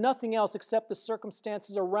focused on nothing else except the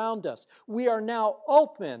circumstances around us, we are now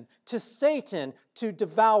open to Satan to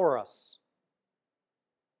devour us,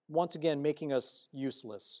 once again making us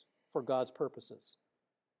useless for God's purposes.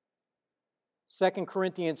 2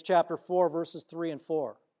 Corinthians chapter 4, verses 3 and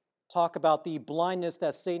 4 talk about the blindness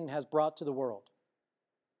that Satan has brought to the world.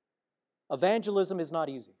 Evangelism is not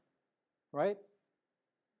easy, right?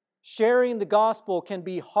 Sharing the gospel can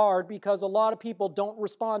be hard because a lot of people don't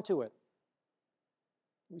respond to it.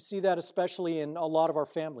 We see that especially in a lot of our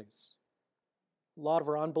families. A lot of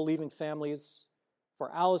our unbelieving families. For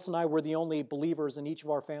Alice and I, we're the only believers in each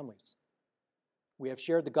of our families. We have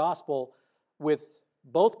shared the gospel with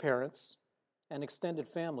both parents and extended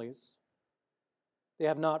families. They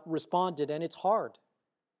have not responded, and it's hard.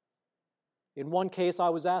 In one case, I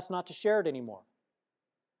was asked not to share it anymore.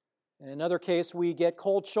 In another case, we get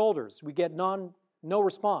cold shoulders. We get no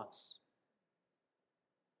response.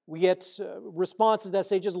 We get responses that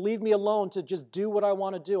say, just leave me alone to just do what I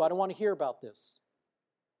want to do. I don't want to hear about this.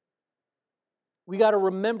 We got to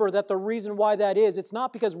remember that the reason why that is, it's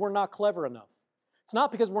not because we're not clever enough. It's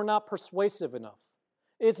not because we're not persuasive enough.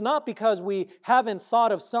 It's not because we haven't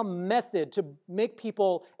thought of some method to make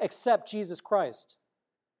people accept Jesus Christ.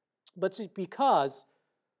 But it's because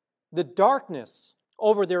the darkness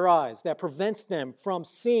over their eyes that prevents them from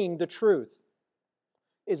seeing the truth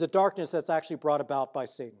is a darkness that's actually brought about by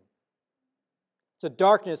Satan. It's a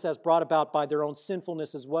darkness that's brought about by their own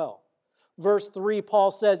sinfulness as well. Verse 3,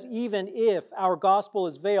 Paul says, even if our gospel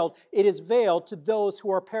is veiled, it is veiled to those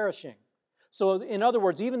who are perishing. So in other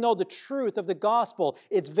words, even though the truth of the gospel,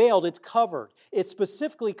 it's veiled, it's covered. It's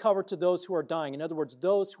specifically covered to those who are dying. In other words,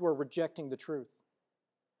 those who are rejecting the truth.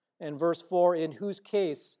 And verse 4, in whose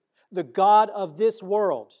case the God of this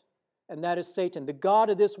world, and that is Satan, the God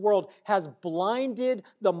of this world has blinded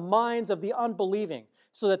the minds of the unbelieving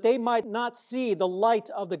so that they might not see the light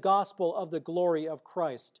of the gospel of the glory of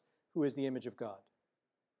Christ, who is the image of God.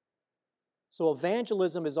 So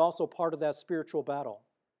evangelism is also part of that spiritual battle.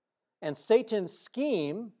 And Satan's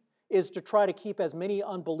scheme is to try to keep as many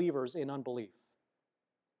unbelievers in unbelief.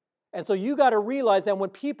 And so you got to realize that when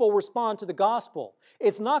people respond to the gospel,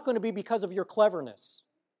 it's not going to be because of your cleverness.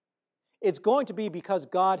 It's going to be because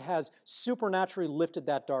God has supernaturally lifted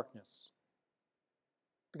that darkness.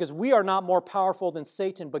 Because we are not more powerful than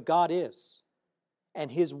Satan, but God is. And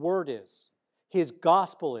His word is. His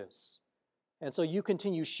gospel is. And so you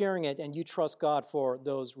continue sharing it and you trust God for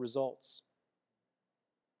those results.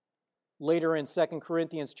 Later in 2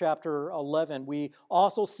 Corinthians chapter 11, we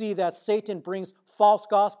also see that Satan brings false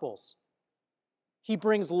gospels. He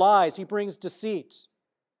brings lies. He brings deceit.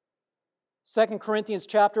 2 Corinthians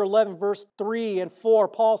chapter 11, verse 3 and 4,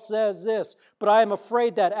 Paul says this, "But I am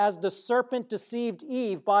afraid that as the serpent deceived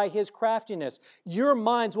Eve by his craftiness, your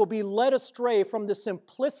minds will be led astray from the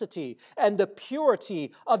simplicity and the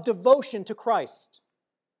purity of devotion to Christ."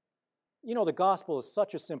 You know, the gospel is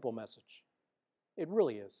such a simple message. It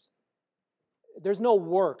really is. There's no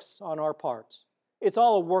works on our part. It's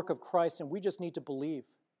all a work of Christ, and we just need to believe.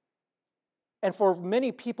 And for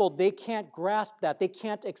many people, they can't grasp that. They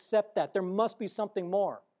can't accept that. There must be something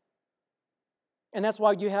more. And that's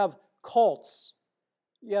why you have cults.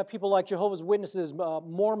 You have people like Jehovah's Witnesses,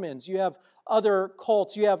 Mormons. You have other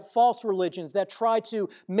cults. You have false religions that try to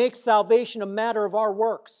make salvation a matter of our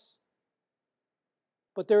works.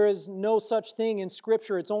 But there is no such thing in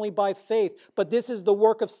Scripture. It's only by faith. But this is the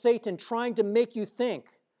work of Satan, trying to make you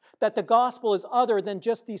think that the gospel is other than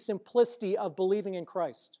just the simplicity of believing in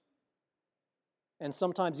Christ. And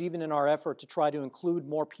sometimes even in our effort to try to include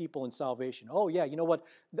more people in salvation. Oh yeah, you know what?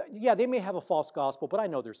 Yeah, they may have a false gospel, but I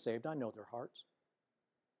know they're saved. I know their hearts.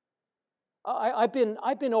 I've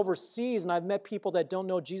been overseas and I've met people that don't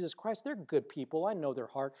know Jesus Christ. They're good people. I know their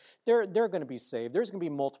heart. They're going to be saved. There's going to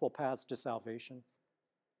be multiple paths to salvation.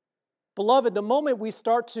 Beloved, the moment we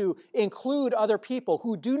start to include other people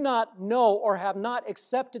who do not know or have not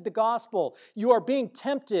accepted the gospel, you are being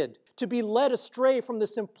tempted to be led astray from the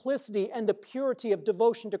simplicity and the purity of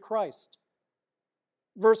devotion to Christ.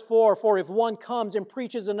 Verse 4, "For if one comes and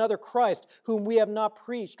preaches another Christ, whom we have not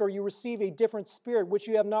preached, or you receive a different spirit which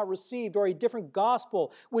you have not received, or a different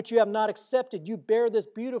gospel which you have not accepted, you bear this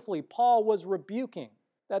beautifully." Paul was rebuking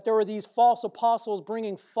that there were these false apostles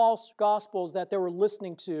bringing false gospels that they were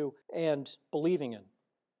listening to and believing in.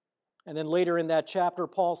 And then later in that chapter,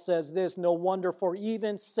 Paul says this, "No wonder, for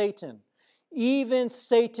even Satan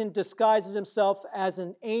disguises himself as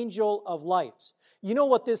an angel of light." You know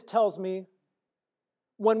what this tells me?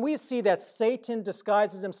 When we see that Satan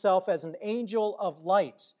disguises himself as an angel of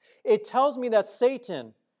light, it tells me that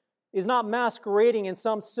Satan is not masquerading in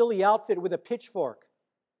some silly outfit with a pitchfork.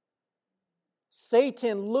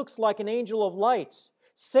 Satan looks like an angel of light.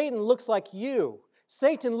 Satan looks like you.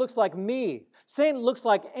 Satan looks like me. Satan looks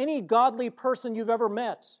like any godly person you've ever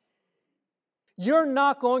met. You're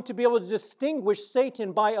not going to be able to distinguish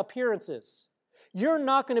Satan by appearances. You're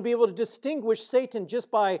not going to be able to distinguish Satan just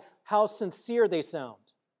by how sincere they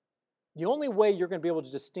sound. The only way you're going to be able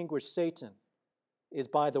to distinguish Satan is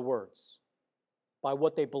by the words, by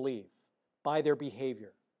what they believe, by their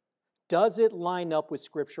behavior. Does it line up with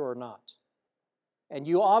Scripture or not? And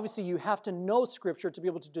you have to know Scripture to be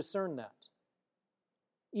able to discern that.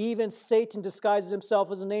 Even Satan disguises himself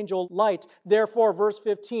as an angel of light. Therefore, verse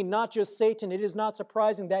 15, not just Satan, it is not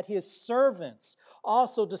surprising that his servants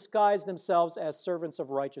also disguise themselves as servants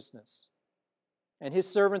of righteousness. And his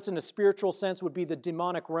servants in a spiritual sense would be the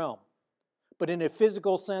demonic realm. But in a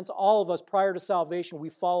physical sense, all of us prior to salvation, we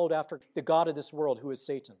followed after the god of this world, who is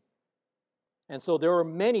Satan. And so there are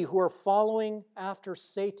many who are following after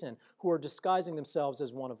Satan, who are disguising themselves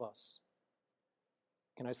as one of us.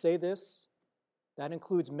 Can I say this? That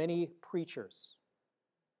includes many preachers.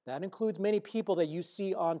 That includes many people that you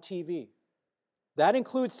see on TV. That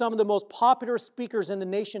includes some of the most popular speakers in the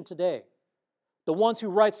nation today, the ones who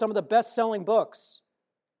write some of the best-selling books.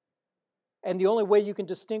 And the only way you can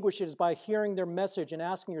distinguish it is by hearing their message and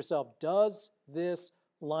asking yourself, does this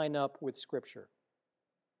line up with Scripture?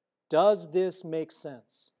 Does this make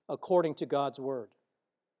sense according to God's Word?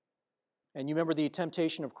 And you remember the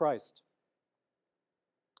temptation of Christ.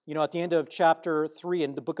 You know, at the end of chapter 3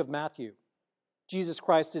 in the book of Matthew, Jesus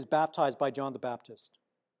Christ is baptized by John the Baptist.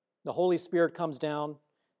 The Holy Spirit comes down,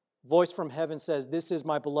 voice from heaven says, "This is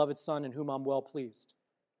my beloved Son in whom I'm well pleased."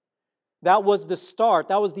 That was the start,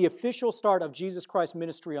 that was the official start of Jesus Christ's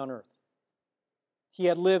ministry on earth. He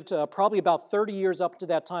had lived probably about 30 years up to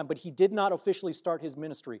that time, but he did not officially start his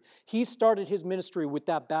ministry. He started his ministry with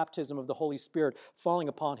that baptism of the Holy Spirit falling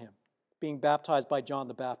upon him, being baptized by John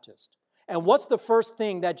the Baptist. And what's the first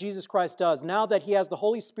thing that Jesus Christ does now that he has the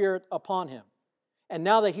Holy Spirit upon him? And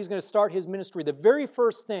now that he's going to start his ministry, the very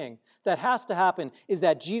first thing that has to happen is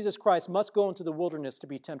that Jesus Christ must go into the wilderness to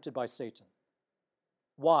be tempted by Satan.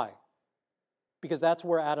 Why? Because that's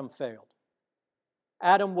where Adam failed.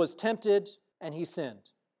 Adam was tempted and he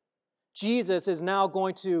sinned. Jesus is now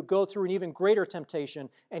going to go through an even greater temptation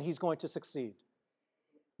and he's going to succeed.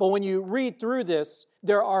 But when you read through this,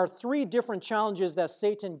 there are 3 different challenges that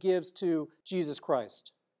Satan gives to Jesus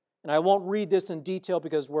Christ. And I won't read this in detail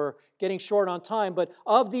because we're getting short on time, but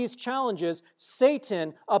of these challenges,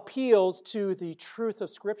 Satan appeals to the truth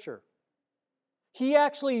of Scripture. He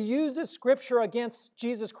actually uses Scripture against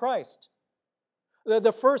Jesus Christ.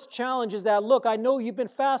 The first challenge is that, look, I know you've been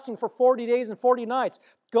fasting for 40 days and 40 nights.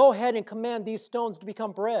 Go ahead and command these stones to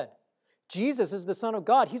become bread. Jesus is the Son of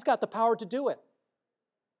God. He's got the power to do it.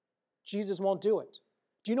 Jesus won't do it.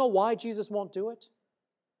 Do you know why Jesus won't do it?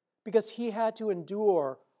 Because he had to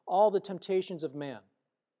endure all the temptations of man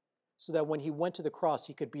so that when he went to the cross,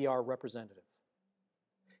 he could be our representative.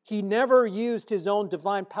 He never used his own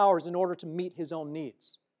divine powers in order to meet his own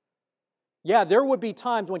needs. Yeah, there would be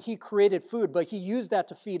times when he created food, but he used that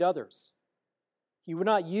to feed others. He would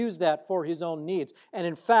not use that for his own needs. And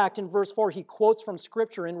in fact, in verse 4, he quotes from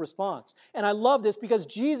Scripture in response. And I love this because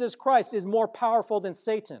Jesus Christ is more powerful than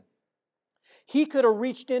Satan. He could have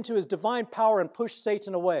reached into his divine power and pushed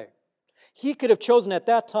Satan away. He could have chosen at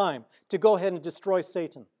that time to go ahead and destroy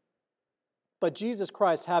Satan. But Jesus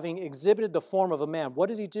Christ, having exhibited the form of a man, what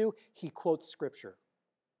does he do? He quotes Scripture.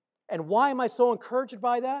 And why am I so encouraged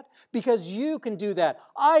by that? Because you can do that.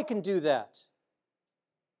 I can do that.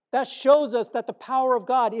 That shows us that the power of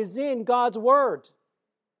God is in God's Word.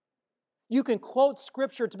 You can quote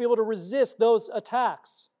Scripture to be able to resist those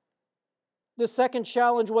attacks. The second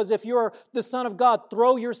challenge was, if you're the Son of God,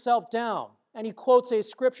 throw yourself down. And he quotes a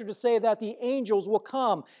Scripture to say that the angels will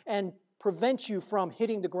come and prevent you from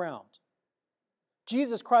hitting the ground.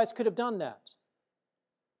 Jesus Christ could have done that.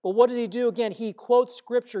 But what does he do? Again, he quotes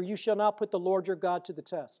Scripture, you shall not put the Lord your God to the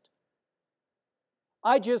test.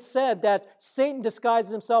 I just said that Satan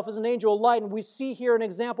disguises himself as an angel of light, and we see here an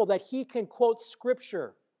example that he can quote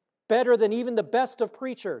Scripture better than even the best of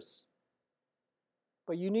preachers.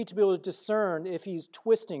 But you need to be able to discern if he's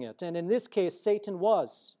twisting it, and in this case, Satan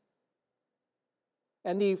was.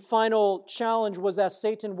 And the final challenge was that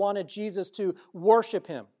Satan wanted Jesus to worship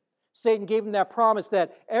him. Satan gave him that promise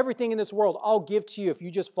that everything in this world I'll give to you if you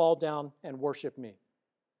just fall down and worship me.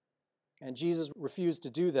 And Jesus refused to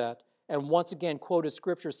do that, and once again quoted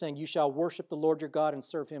Scripture saying, you shall worship the Lord your God and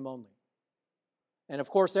serve him only. And of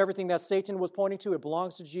course, everything that Satan was pointing to, it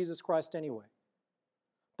belongs to Jesus Christ anyway.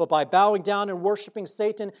 But by bowing down and worshiping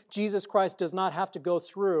Satan, Jesus Christ does not have to go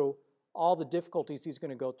through all the difficulties he's going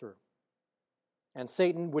to go through. And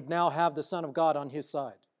Satan would now have the Son of God on his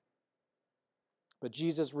side. But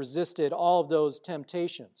Jesus resisted all of those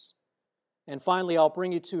temptations. And finally, I'll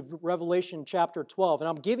bring you to Revelation chapter 12. And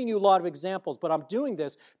I'm giving you a lot of examples, but I'm doing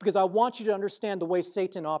this because I want you to understand the way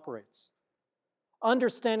Satan operates.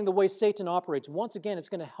 Understanding the way Satan operates, once again, it's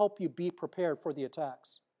going to help you be prepared for the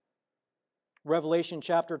attacks. Revelation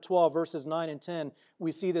chapter 12, verses 9 and 10,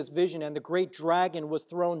 we see this vision, and the great dragon was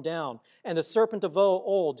thrown down, and the serpent of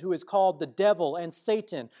old, who is called the devil and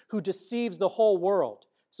Satan, who deceives the whole world.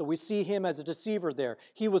 So we see him as a deceiver there.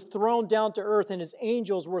 He was thrown down to earth, and his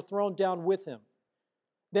angels were thrown down with him.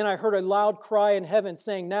 Then I heard a loud cry in heaven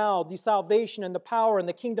saying, now the salvation and the power and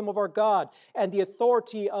the kingdom of our God and the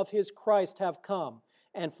authority of his Christ have come.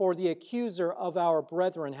 And for the accuser of our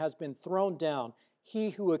brethren has been thrown down,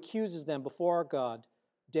 he who accuses them before our God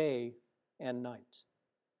day and night.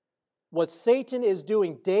 What Satan is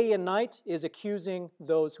doing day and night is accusing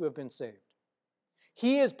those who have been saved.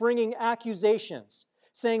 He is bringing accusations,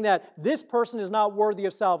 saying that this person is not worthy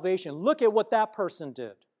of salvation. Look at what that person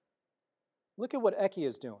did. Look at what Eki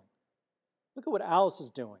is doing. Look at what Alice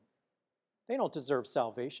is doing. They don't deserve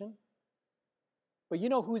salvation. But you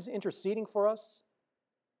know who's interceding for us?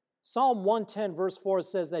 Psalm 110 verse 4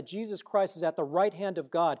 says that Jesus Christ is at the right hand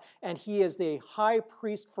of God, and he is the high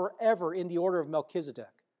priest forever in the order of Melchizedek.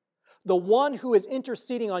 The one who is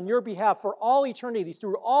interceding on your behalf for all eternity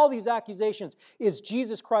through all these accusations is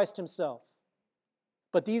Jesus Christ himself.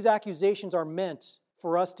 But these accusations are meant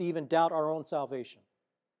for us to even doubt our own salvation.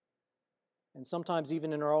 And sometimes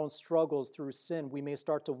even in our own struggles through sin, we may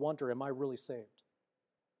start to wonder, am I really saved?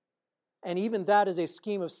 And even that is a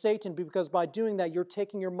scheme of Satan, because by doing that, you're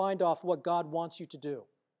taking your mind off what God wants you to do.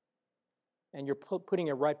 And you're putting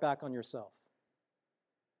it right back on yourself.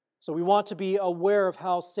 So we want to be aware of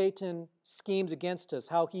how Satan schemes against us,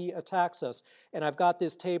 how he attacks us. And I've got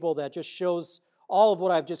this table that just shows all of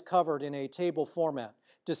what I've just covered in a table format.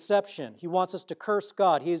 Deception. He wants us to curse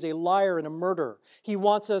God. He is a liar and a murderer. He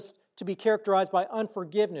wants us to be characterized by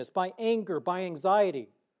unforgiveness, by anger, by anxiety.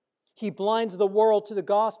 He blinds the world to the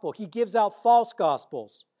gospel. He gives out false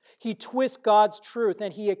gospels. He twists God's truth,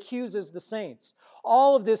 and he accuses the saints.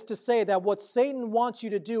 All of this to say that what Satan wants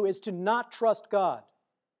you to do is to not trust God.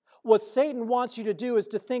 What Satan wants you to do is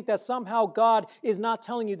to think that somehow God is not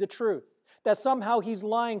telling you the truth, that somehow he's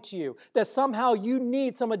lying to you, that somehow you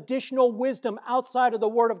need some additional wisdom outside of the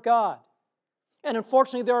Word of God. And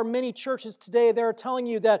unfortunately, there are many churches today that are telling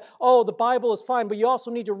you that, oh, the Bible is fine, but you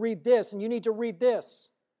also need to read this and you need to read this.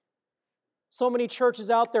 So many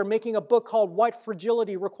churches out there making a book called White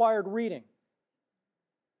Fragility Required Reading.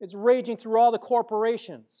 It's raging through all the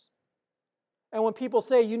corporations. And when people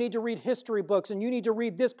say you need to read history books and you need to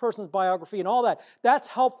read this person's biography and all that, that's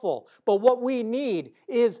helpful. But what we need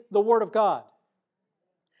is the Word of God.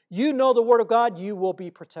 You know the Word of God, you will be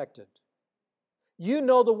protected. You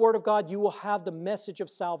know the Word of God, you will have the message of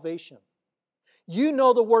salvation. You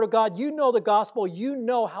know the Word of God, you know the gospel, you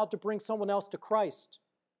know how to bring someone else to Christ.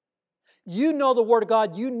 You know the Word of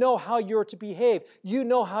God, you know how you're to behave, you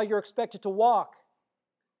know how you're expected to walk.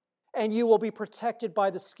 And you will be protected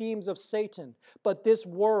by the schemes of Satan. But this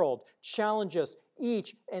world challenges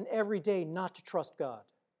each and every day not to trust God.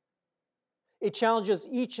 It challenges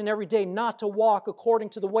each and every day not to walk according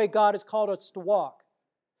to the way God has called us to walk.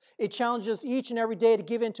 It challenges each and every day to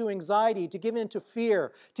give into anxiety, to give into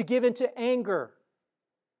fear, to give into anger,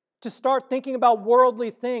 to start thinking about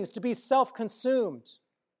worldly things, to be self-consumed.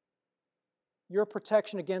 Your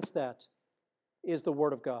protection against that is the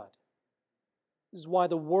Word of God. This is why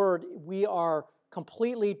the Word, we are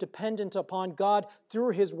completely dependent upon God through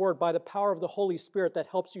His Word by the power of the Holy Spirit that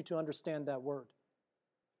helps you to understand that Word.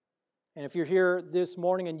 And if you're here this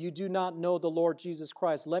morning and you do not know the Lord Jesus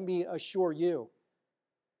Christ, let me assure you,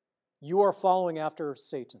 you are following after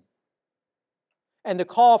Satan. And the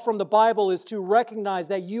call from the Bible is to recognize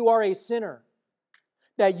that you are a sinner,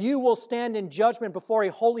 that you will stand in judgment before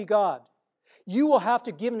a holy God. You will have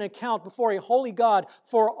to give an account before a holy God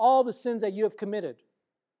for all the sins that you have committed.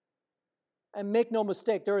 And make no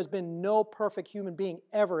mistake, there has been no perfect human being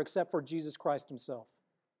ever except for Jesus Christ Himself.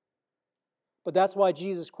 But that's why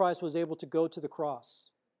Jesus Christ was able to go to the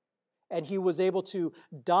cross. And He was able to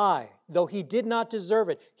die, though He did not deserve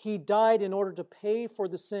it. He died in order to pay for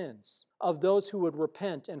the sins of those who would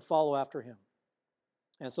repent and follow after Him.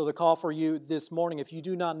 And so the call for you this morning, if you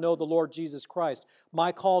do not know the Lord Jesus Christ,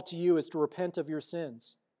 my call to you is to repent of your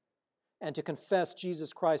sins and to confess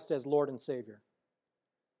Jesus Christ as Lord and Savior.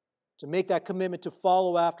 To make that commitment to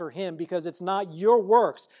follow after Him, because it's not your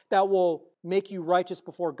works that will make you righteous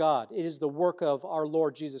before God. It is the work of our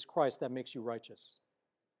Lord Jesus Christ that makes you righteous.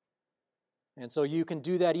 And so you can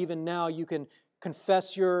do that even now. You can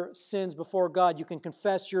confess your sins before God. You can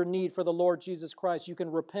confess your need for the Lord Jesus Christ. You can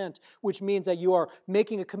repent, which means that you are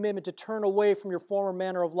making a commitment to turn away from your former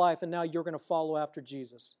manner of life, and now you're going to follow after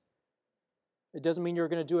Jesus. It doesn't mean you're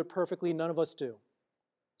going to do it perfectly. None of us do.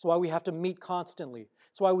 That's why we have to meet constantly.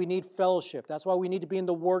 That's why we need fellowship. That's why we need to be in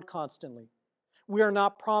the Word constantly. We are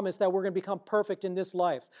not promised that we're going to become perfect in this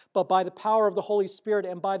life, but by the power of the Holy Spirit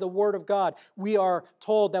and by the Word of God, we are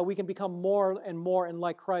told that we can become more and more and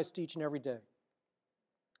like Christ each and every day.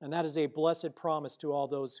 And that is a blessed promise to all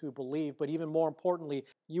those who believe. But even more importantly,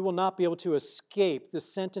 you will not be able to escape the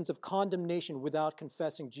sentence of condemnation without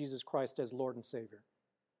confessing Jesus Christ as Lord and Savior.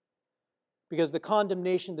 Because the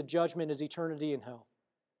condemnation, the judgment, is eternity in hell.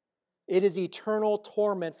 It is eternal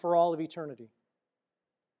torment for all of eternity.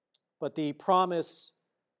 But the promise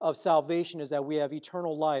of salvation is that we have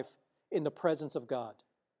eternal life in the presence of God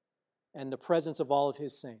and the presence of all of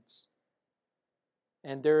His saints.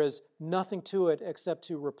 And there is nothing to it except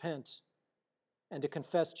to repent and to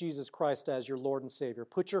confess Jesus Christ as your Lord and Savior.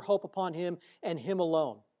 Put your hope upon Him and Him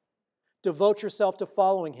alone. Devote yourself to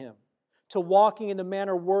following Him, to walking in the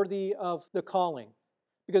manner worthy of the calling.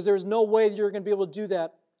 Because there's no way that you're going to be able to do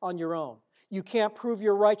that on your own. You can't prove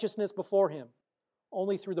your righteousness before Him.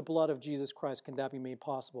 Only through the blood of Jesus Christ can that be made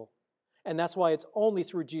possible. And that's why it's only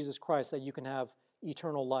through Jesus Christ that you can have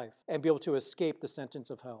eternal life and be able to escape the sentence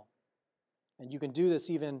of hell. And you can do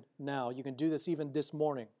this even now. You can do this even this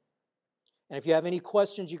morning. And if you have any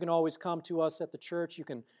questions, you can always come to us at the church. You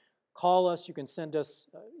can call us. You can send us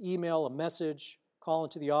an email, a message, call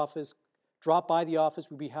into the office, drop by the office.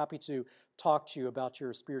 We'd be happy to talk to you about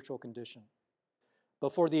your spiritual condition.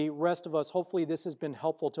 But for the rest of us, hopefully this has been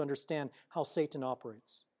helpful to understand how Satan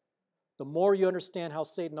operates. The more you understand how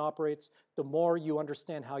Satan operates, the more you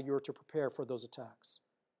understand how you're to prepare for those attacks.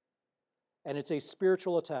 And it's a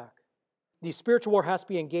spiritual attack. The spiritual war has to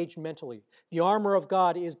be engaged mentally. The armor of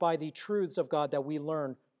God is by the truths of God that we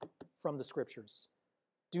learn from the Scriptures.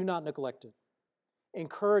 Do not neglect it.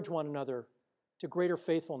 Encourage one another to greater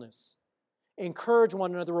faithfulness. Encourage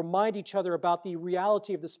one another, remind each other about the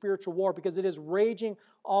reality of the spiritual war because it is raging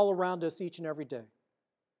all around us each and every day.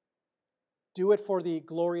 Do it for the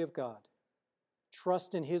glory of God.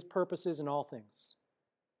 Trust in His purposes in all things.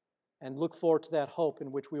 And look forward to that hope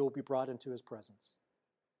in which we will be brought into His presence.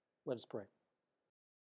 Let us pray.